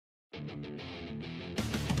Hello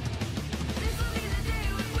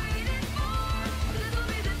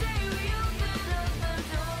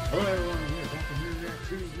everyone, we are back in here at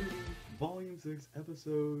RWBY Volume 6,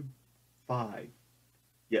 Episode 5.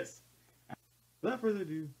 Yes. Without further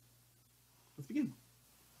ado, let's begin.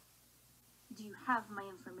 Do you have my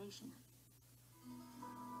information?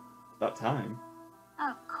 About time.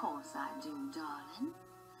 Of course I do, darling.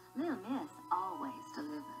 Little Miss always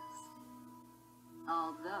delivers.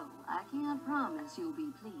 Although I can't promise you'll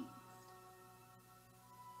be pleased.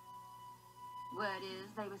 Word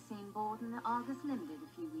is they were seen boarding the August Limited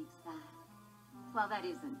a few weeks back. Well, that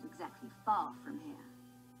isn't exactly far from here.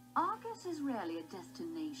 August is rarely a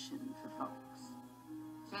destination for folks.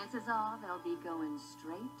 Chances are they'll be going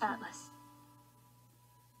straight to Atlas.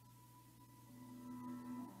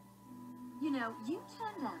 You know, you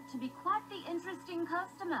turned out to be quite the interesting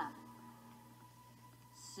customer.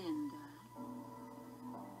 Cinder.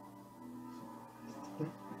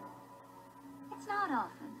 It's not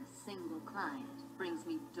often a single client brings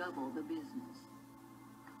me double the business.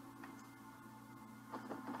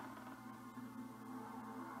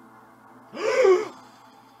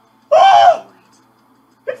 Oh!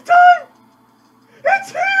 It's time!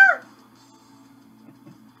 It's here!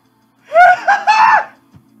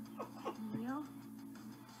 Real?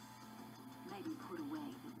 Maybe put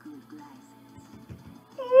away the good glasses.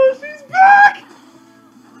 Oh, she's back!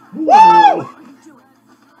 Whoa! What are you doing?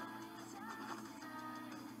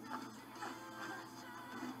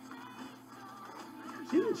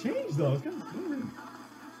 She didn't change though, it's kind of weird.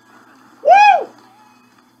 Woo!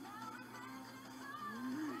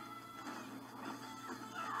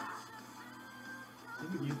 She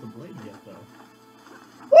didn't use the blade yet though.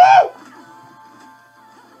 Woo!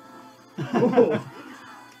 Oh!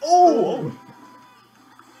 Oh!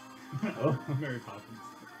 Oh, Mary Poppins.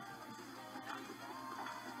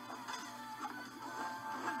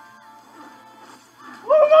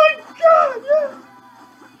 Oh my god, yes!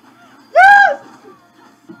 Yes!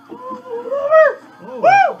 Oh,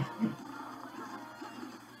 woo!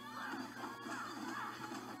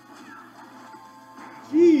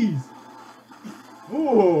 Jeez!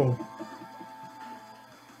 Oh!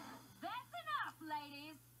 That's enough,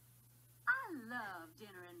 ladies. I love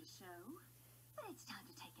dinner and a show, but it's time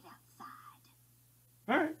to take it outside.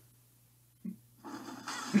 Alright.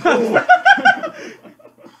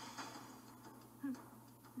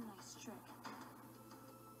 Nice trick.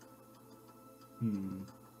 Hmm.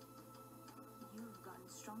 You've gotten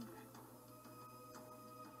stronger.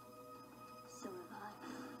 So have I.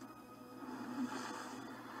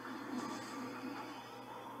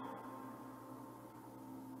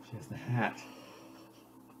 She has the hat.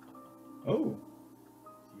 Oh.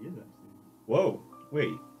 She is actually. Whoa.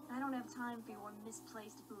 Wait. I don't have time for your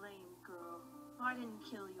misplaced blame, girl. I didn't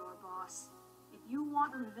kill your boss. If you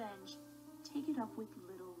want revenge, take it up with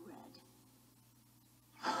Little Red.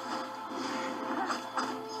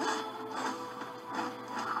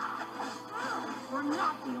 We're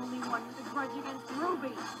not the only one with a grudge against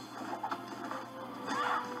Ruby.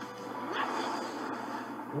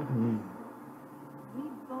 Mm-hmm. We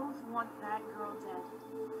both want that girl dead.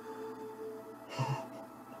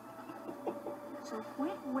 So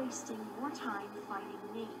quit wasting your time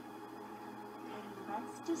fighting me. And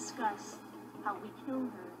let's discuss how we kill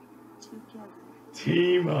her together.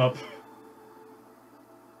 Team up.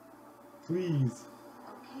 Please.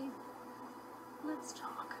 Okay, let's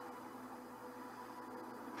talk.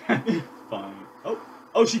 Fine. Oh.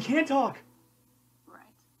 Oh, she can't talk. Right.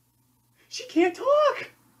 She can't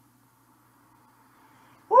talk.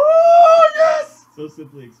 Oh, yes! So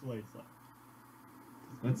simply explains that.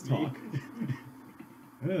 Let's talk.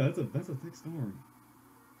 Yeah, that's a thick storm.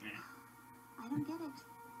 I don't get it.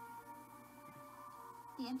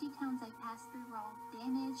 The empty towns I passed through were all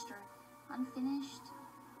damaged or unfinished.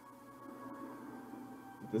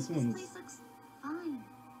 This This one's. place looks fine.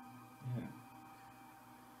 Yeah.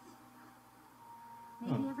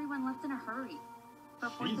 Maybe Huh. everyone left in a hurry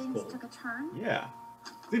before She's things cold. took a turn. Yeah.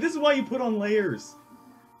 See, this is why you put on layers.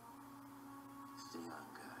 Stay on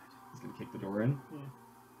guard. He's gonna kick the door in.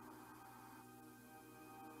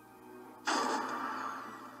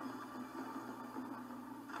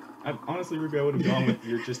 Honestly, Ruby, I would have gone with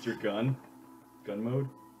your gun mode.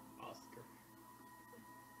 Oscar.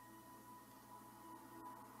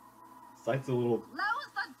 Sight's a little.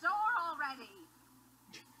 Close the door already!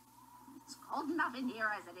 It's cold enough in here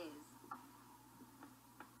as it is.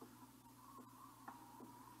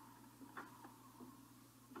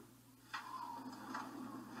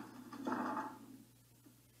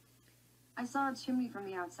 I saw a chimney from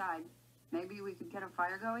the outside. Maybe we could get a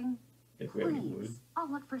fire going? If we have any wood. Please,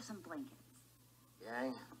 I'll look for some blankets.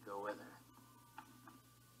 Yang, go with her.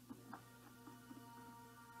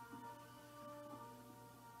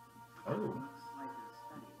 Oh. Looks like a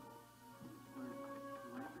study.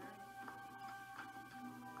 Library?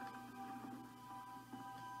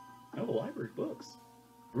 Oh, the library books.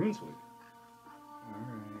 Brunswick.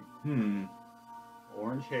 Alright.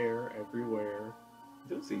 Orange hair everywhere.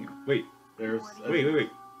 Don't see. Wait. There's Wait.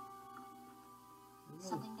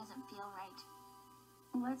 Something doesn't feel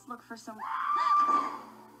right. Let's look for some...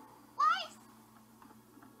 Lice!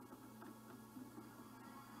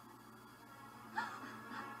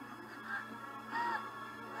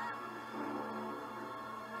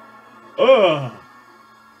 Ugh!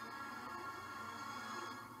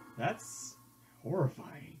 That's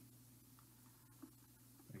horrifying.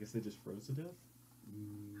 I guess they just froze to death?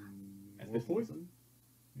 As more before? poison.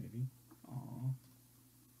 Maybe. Aww.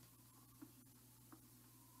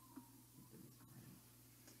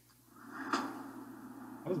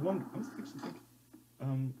 I was actually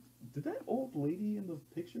thinking, did that old lady in the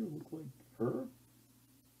picture look like her?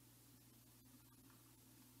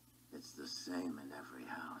 It's the same in every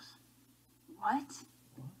house. What?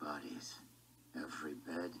 Bodies. Every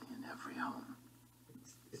bed in every home.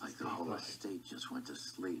 It's like the whole estate just went to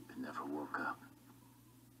sleep and never woke up.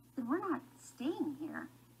 Then we're not staying here,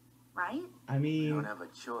 right? I We mean, don't have a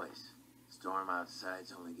choice. Storm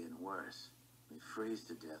outside's only getting worse. We freeze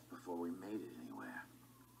to death before we made it anywhere.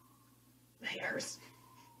 layers.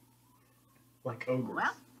 Like ogres.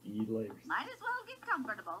 Well. Eat layers. Might as well get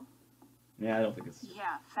comfortable. Yeah, I don't think it's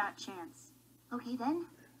Yeah, fat chance. Okay then,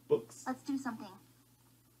 books. let's do something.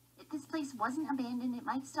 If this place wasn't abandoned, it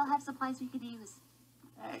might still have supplies we could use.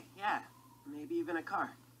 Hey, yeah. Maybe even a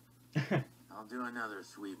car. I'll do another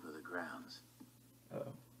sweep of the grounds.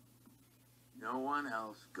 Uh-oh. No one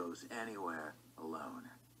else goes anywhere alone.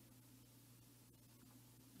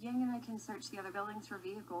 Yang and I can search the other buildings for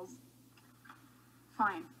vehicles.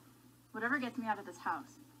 Fine. Whatever gets me out of this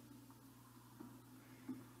house.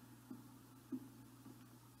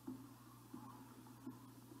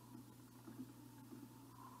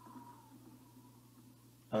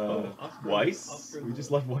 Oscar- Weiss? Oscar- We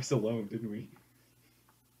just left Weiss alone, didn't we?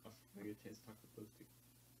 I get a chance to talk to those two.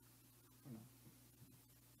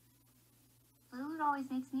 Food always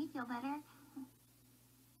makes me feel better.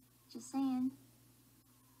 Just saying.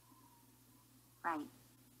 Right.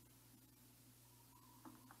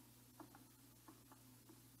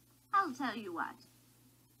 I'll tell you what.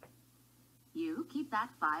 You keep that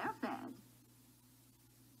fire fed.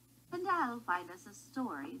 And I'll find us a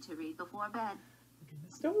story to read before bed. Look at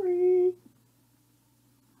the story.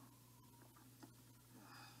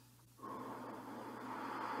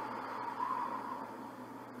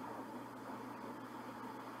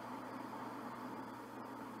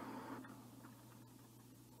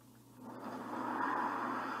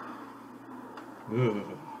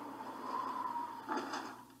 Ugh.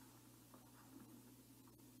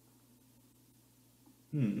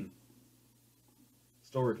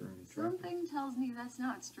 Storage room. Something tells me that's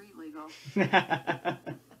not street legal.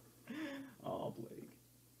 Oh, Blake.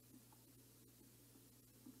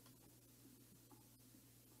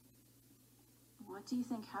 What do you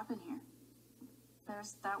think happened here?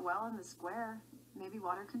 There's that well in the square. Maybe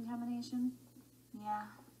water contamination? Yeah,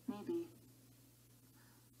 maybe.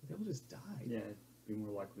 They all just died. Yeah, it'd be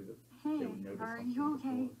more likely that Hey, they would notice are something you okay?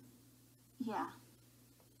 before. Yeah.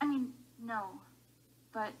 I mean, no.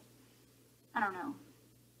 But, I don't know.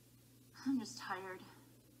 I'm just tired.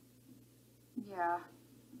 Yeah.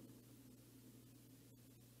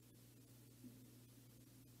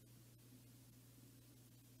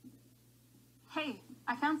 Hey,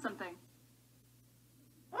 I found something.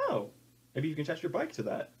 Oh, maybe you can attach your bike to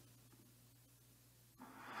that.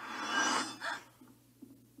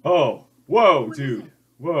 Oh, whoa, What is dude. it?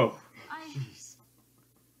 Whoa. I Jeez.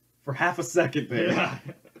 For half a second there. Yeah.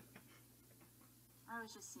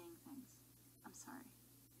 was just seeing things. I'm sorry.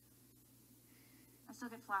 I still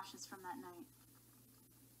get flashes from that night.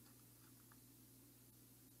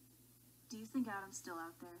 Do you think Adam's still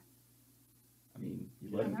out there? I mean, you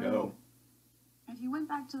let him I don't go. know. If he went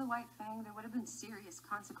back to the White Fang, there would have been serious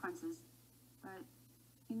consequences. But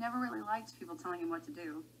he never really liked people telling him what to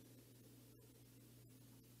do.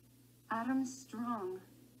 Adam's strong,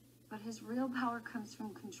 but his real power comes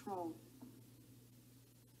from control.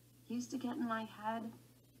 He used to get in my head,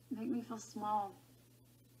 make me feel small.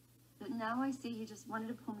 But now I see he just wanted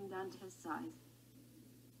to pull me down to his size.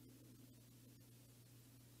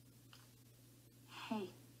 Hey,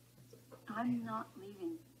 I'm not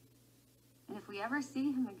leaving. And if we ever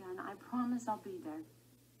see him again, I promise I'll be there.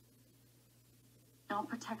 And I'll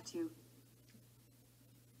protect you.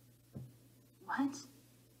 What?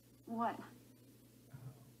 What?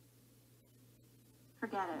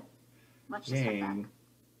 Forget it. Let's just head back. Dang.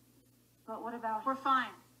 But what about... We're fine.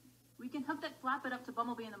 We can hook that flatbed up to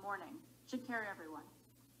Bumblebee in the morning. Should carry everyone.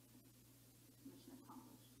 Mission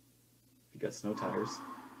accomplished. You got snow tires.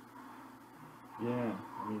 Yeah,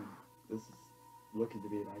 I mean, this is looking to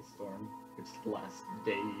be an ice storm, which lasts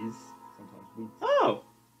days, sometimes weeks. Oh!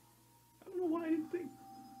 I don't know why I didn't think.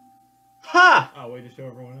 Ha! Oh, way to show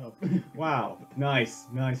everyone up. Wow. Nice.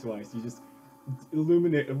 Nice, Weiss. You just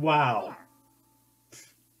illuminated. Wow.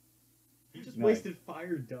 You just Nice. wasted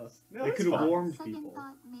fire dust. No, They it's could have fine. warmed Second people.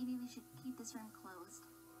 thought, maybe we should keep this room closed.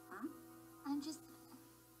 Huh? I'm just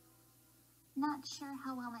not sure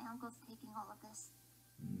how well my uncle's taking all of this.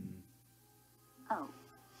 Oh,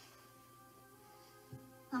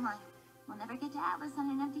 Come on, we'll never get to Atlas on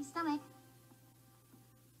an empty stomach.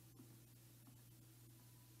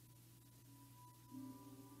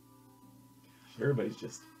 Everybody's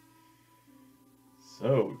just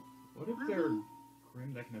so. What if they're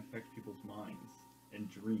grim that can affect people's minds and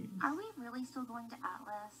dreams? Are we really still going to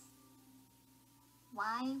Atlas?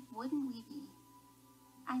 Why wouldn't we be?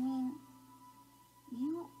 I mean,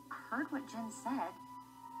 you heard what Jen said.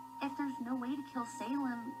 If there's no way to kill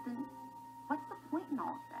Salem, then what's the point in all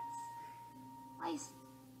of this? Weiss,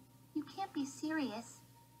 you can't be serious.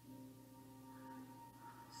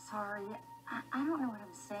 sorry. I don't know what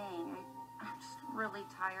I'm saying. I'm just really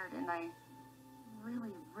tired and I really,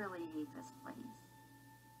 really hate this place.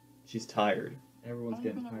 She's tired. Everyone's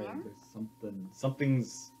Anything getting in tired. there? There's something.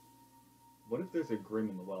 Something's What if there's a grim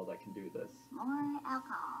in the well that can do this? More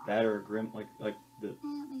alcohol. that or a grim, like the At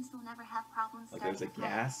least we'll never have problems like there's a starting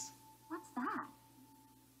fires. gas. What's that?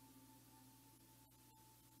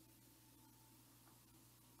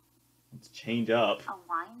 It's chained up. A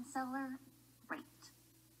wine cellar? Great.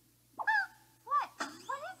 What?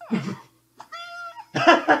 What is it?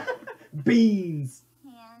 Beans.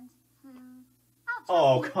 Canned food.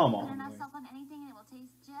 Oh, Oh, trust me, come put on, enough Weiss. salt on anything and it will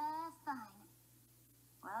taste just fine.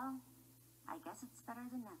 Well, I guess it's better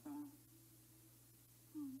than nothing.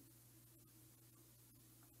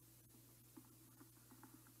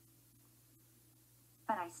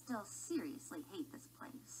 But I still seriously hate this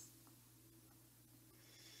place.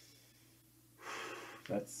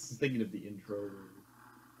 I was thinking of the intro.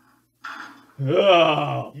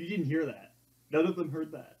 Oh. You didn't hear that. None of them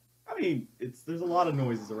heard that. I mean, there's a lot of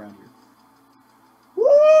noises around here.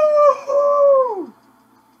 Woo!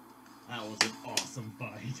 That was an awesome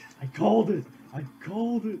fight. I called it. I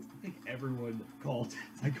called it. I think everyone called it.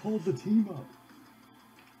 I called the team up.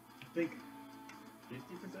 I think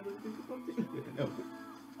 50% of the people called it. No.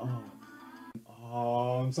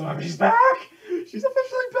 Oh, I'm so happy she's back. She's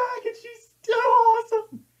officially back, and she's still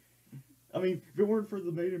awesome. I mean, if it weren't for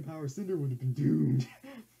the maiden power, Cinder would have been doomed.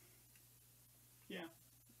 Yeah.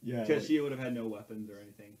 Yeah. Because like, she would have had no weapons or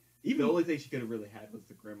anything. even The only thing she could have really had was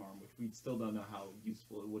the Grim Arm, which we still don't know how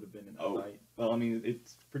useful it would have been in that fight. well, I mean,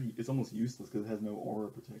 it's almost useless because it has no aura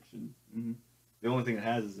protection. Mm-hmm. The only thing it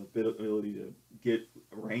has is a bit of ability to get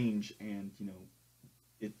range, and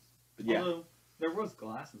it's. But yeah. Although there was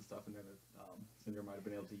glass and stuff in there that Cinder might have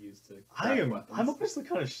been able to use to. I'm weapons. honestly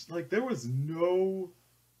kind of like there was no,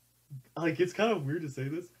 like it's kind of weird to say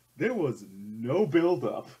this. There was no build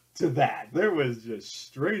up to that. There was just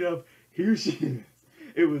straight up. Here she is.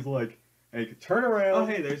 It was like, hey, turn around. Oh,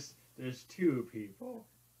 hey, there's two people.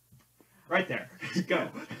 Right there. Go.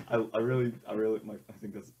 I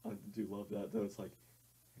think that's I do love that though. It's like,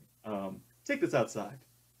 take this outside.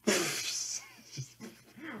 Just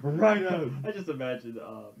right out. I just imagine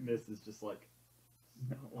Miss is just like,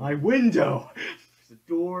 My window. there's a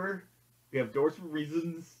door. We have doors for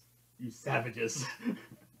reasons. You savages.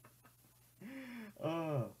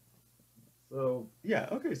 So Yeah,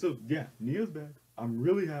 okay, so yeah, Neo's back. I'm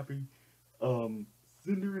really happy.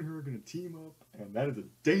 Cinder and her are gonna team up, and that is a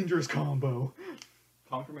dangerous combo.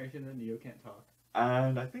 confirmation that Neo can't talk.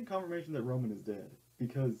 And I think confirmation that Roman is dead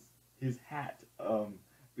because his hat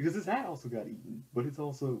also got eaten. But it's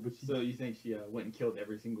also So you think she went and killed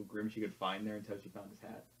every single Grim she could find there until she found his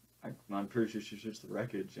hat? I'm pretty sure she searched the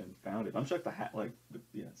wreckage and found it. I'm shocked the hat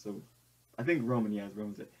so I think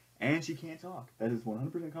Roman's dead. And she can't talk. That is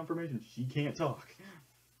 100% confirmation. She can't talk.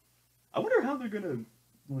 I wonder how they're gonna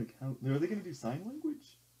are they gonna do sign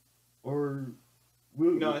language? Or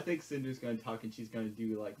No, I think Cinder's gonna talk and she's gonna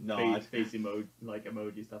do like Nod. face emoji, like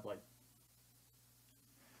emoji stuff like.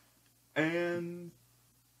 And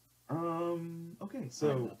okay,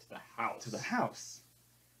 so to the house. to the house.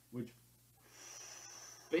 Which,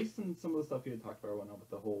 based on some of the stuff you had talked about right now with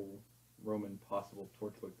the whole Roman possible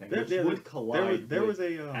Torchwood thing, There- which there- would collide there with was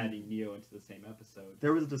a adding Neo into the same episode.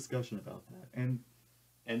 there was a discussion about that, and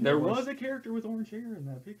And there was a character with orange hair in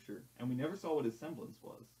that picture. and we never saw what his semblance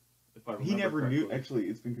was. If I remember He never knew. correctly. Actually,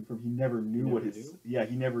 it's been confirmed. He never knew He what never his. knew? Yeah,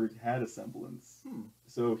 he never had a semblance.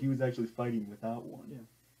 So he was actually fighting without one. Yeah.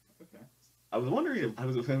 Okay. I was wondering. If, I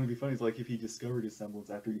was going to be funny. It's like if he discovered his semblance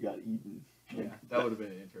after he got eaten. Yeah, that would have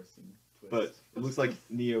been an interesting twist. But it looks like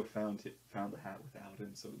Neo found the hat without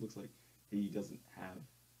him. So it looks like he doesn't have.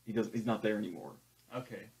 He's not there anymore.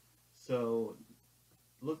 Okay, so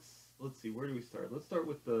let's see. Where do we start? Let's start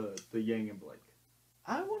with the Yang and Blake.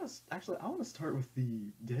 I want to start with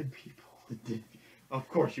the dead people. Of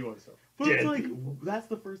course, you want to start. But it's Dead like people. that's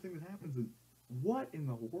the first thing that happens. And what in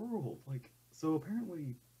the world? Like, so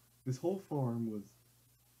apparently, this whole farm was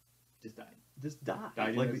Just died. just died.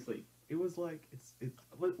 Died like in their sleep. it was like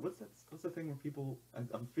what's the thing where people?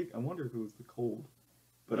 I wonder if it was the cold,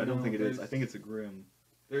 but I don't No, think it is. I there's- think it's a grim.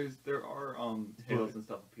 There are tales and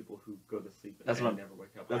stuff of people who go to sleep and That's what never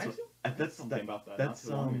wake up. that's I what- actually read something about that. That's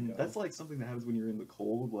not too long ago. that's like something that happens when you're in the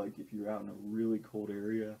cold. Like if you're out in a really cold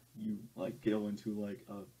area, you like go into like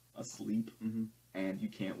a sleep Mhm. and you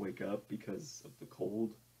can't wake up because of the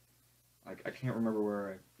cold. Like I can't remember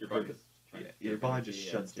where Your body just your body just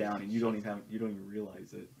shuts down and you don't even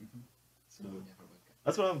realize it. Mhm. So Never wake up.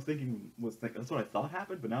 that's what I'm thinking. That's what I thought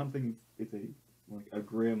happened, but now I'm thinking it's a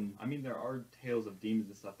grim. I mean, there are tales of demons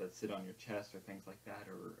and stuff that sit on your chest or things like that,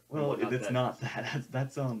 or Well, whatnot it's not that.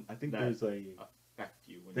 That's I think that there's a. affect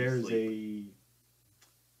you when There's you sleep.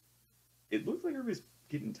 It looks like everybody's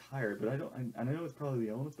getting tired, but I know it's probably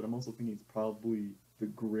the elements, but I'm also thinking it's probably the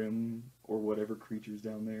grim or whatever creatures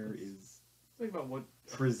down there is. Think about what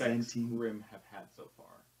presenting- effects Grimm have had so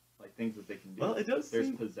far, like things that they can do. Well, it does There's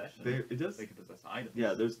seem- possession. It does. They can possess items.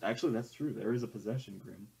 Yeah, that's true. There is a possession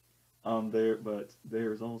grim. But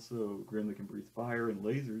there's also grim that can breathe fire and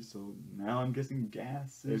lasers. So now I'm guessing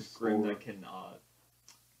gases. There's Grimm or- that can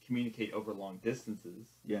communicate over long distances.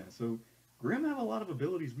 Yeah, so Grimm have a lot of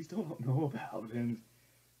abilities we still don't know about, and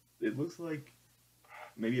it looks like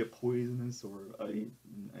maybe a poisonous or a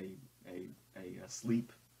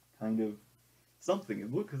sleep kind of something.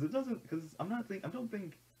 It look because I don't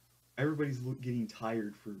think everybody's getting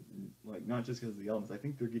tired for like not just because of the elements. I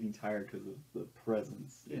think they're getting tired because of the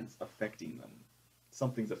presence is affecting them.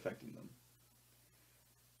 Something's affecting them.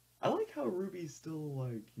 I like how Ruby's still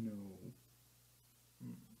like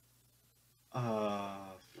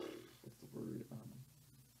what's the word?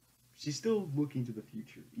 She's still looking to the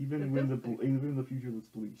future, even when the future looks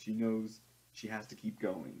bleak. She knows she has to keep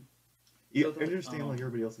going. I understand like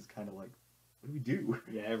everybody else is kind of like, what do we do?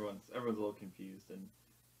 Yeah, everyone's a little confused, and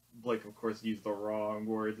Blake, of course, used the wrong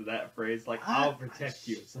words of that phrase. Like, I'll protect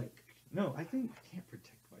you. It's like, no, I think I can't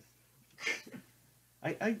protect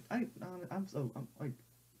myself. I'm like,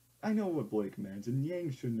 I know what Blake meant, and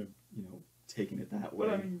Yang shouldn't have taken it that way.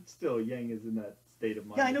 But I mean, still, Yang is in that state of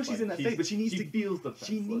mind. Yeah, I know of, she's in that state, but she feels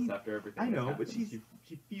defenseless after everything. I know, that's but happened.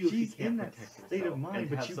 she feels she's she can't in that protect herself state of mind, and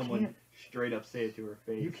but have you someone can't- straight up say it to her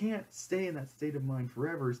face. You can't stay in that state of mind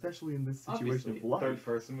forever, especially in this situation Obviously, of life. third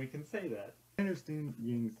person, we can say that. I understand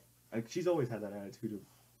Ying's like she's always had that attitude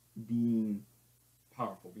of being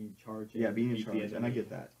Powerful, being charged. being in charge, and I get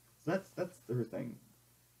that. So that's her thing.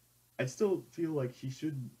 I still feel like she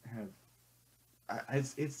should have.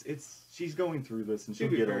 It's she's going through this and she'll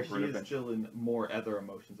get over it She is eventually. still in more other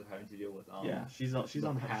emotions of having to deal with. Yeah, she's the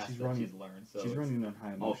on past she's that running she's learned. So she's it's running on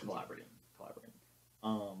high all emotions. collaborating.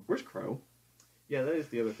 Where's Crow? Yeah, that is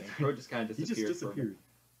the other thing. Crow just kind of He disappeared. just disappeared.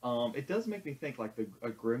 It does make me think like a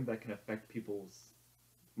Grimm that can affect people's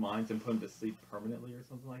minds and put them to sleep permanently or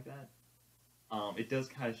something like that. It does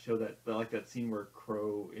kind of show that like that scene where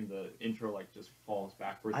Crow in the intro like just falls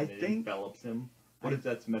backwards and it envelops him. What if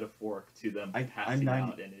that's metaphoric to them passing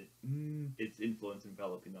out and its influence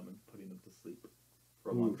enveloping them and putting them to sleep for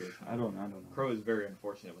a long period of time? I don't know. Crow is very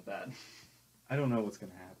unfortunate with that. I don't know what's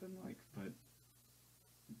gonna happen, but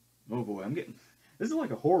oh boy, this is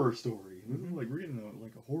like a horror story. This is like we're getting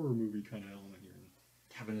like a horror movie kind of element here.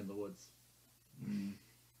 Cabin in the Woods.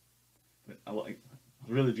 But I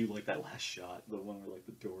really do like that last shot, the one where like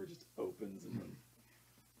the door just opens and then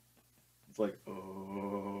it's like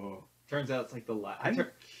oh. Turns out it's like the last.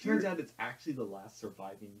 Turns out it's actually the last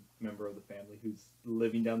surviving member of the family who's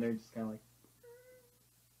living down there, just kind of like.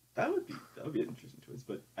 That would be an interesting twist,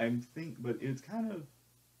 but it's kind of.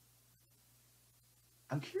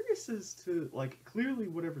 I'm curious as to like clearly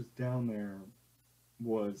whatever's down there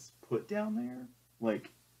was put down there, like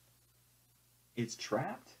it's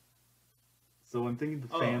trapped. So I'm thinking the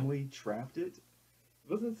family trapped it.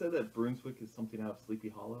 Wasn't it said that Brunswick is something out of Sleepy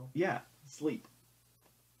Hollow? Yeah, Sleep.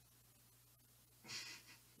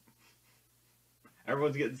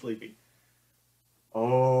 everyone's getting sleepy.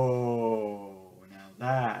 Oh, now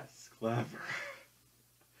that's clever.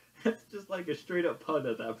 That's just like a straight up pun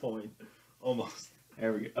at that point, almost.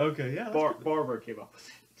 There we go. Okay, yeah. Barbara came up with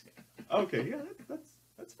it. Okay, yeah,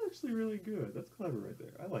 that's actually really good. That's clever right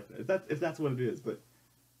there. I like that. If that's what it is, but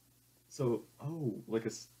so like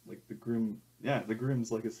the Grim, yeah, the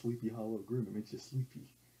Grim's like a sleepy hollow Grim. It makes you sleepy,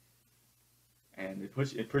 and it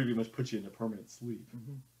pretty much puts you into permanent sleep,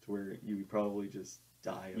 to where you probably just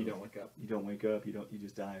die. You don't wake up. You don't wake up. You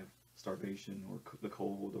just die of starvation or the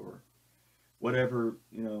cold or whatever,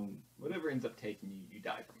 Whatever ends up taking you, you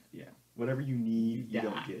die from it. Yeah, whatever you need, You you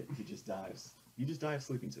don't die. get. You just die of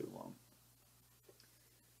sleeping too long.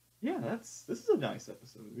 Yeah, this is a nice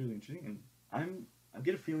episode, really interesting, and I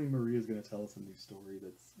get a feeling Maria's going to tell us a new story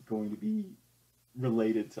that's going to be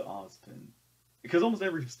related to Ozpin, because almost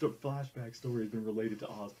every flashback story has been related to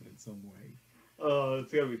Ozpin in some way. Oh,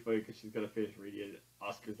 it's gonna be funny because she's gonna finish reading it.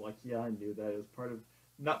 Oscar's like, yeah, I knew that. It was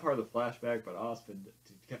not part of the flashback, but Ozpin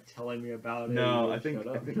kept telling me about it. No, I Shut think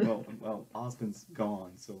up. well, Ozpin's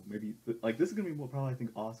gone, so maybe like this is going to be more probably I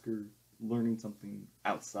think Oscar learning something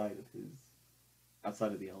outside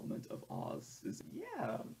of the element of Oz.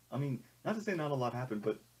 I mean, not to say not a lot happened,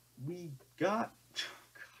 but we got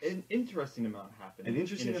An interesting amount happened. an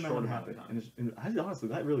interesting in a amount short happened. amount of time. And honestly,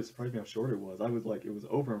 that really surprised me how short it was. I was like, it was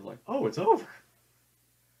over. I was like, oh, it's over.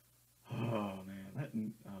 Oh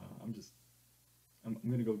man, I'm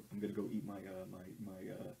gonna go eat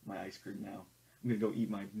my ice cream now. I'm gonna go eat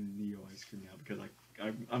my Neo ice cream now because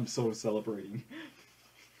I'm so celebrating.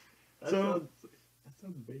 That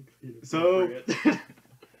sounds vaguely appropriate.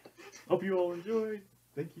 Hope you all enjoyed.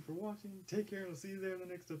 Thank you for watching. Take care, and we'll see you there in the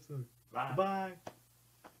next episode. Bye. Bye.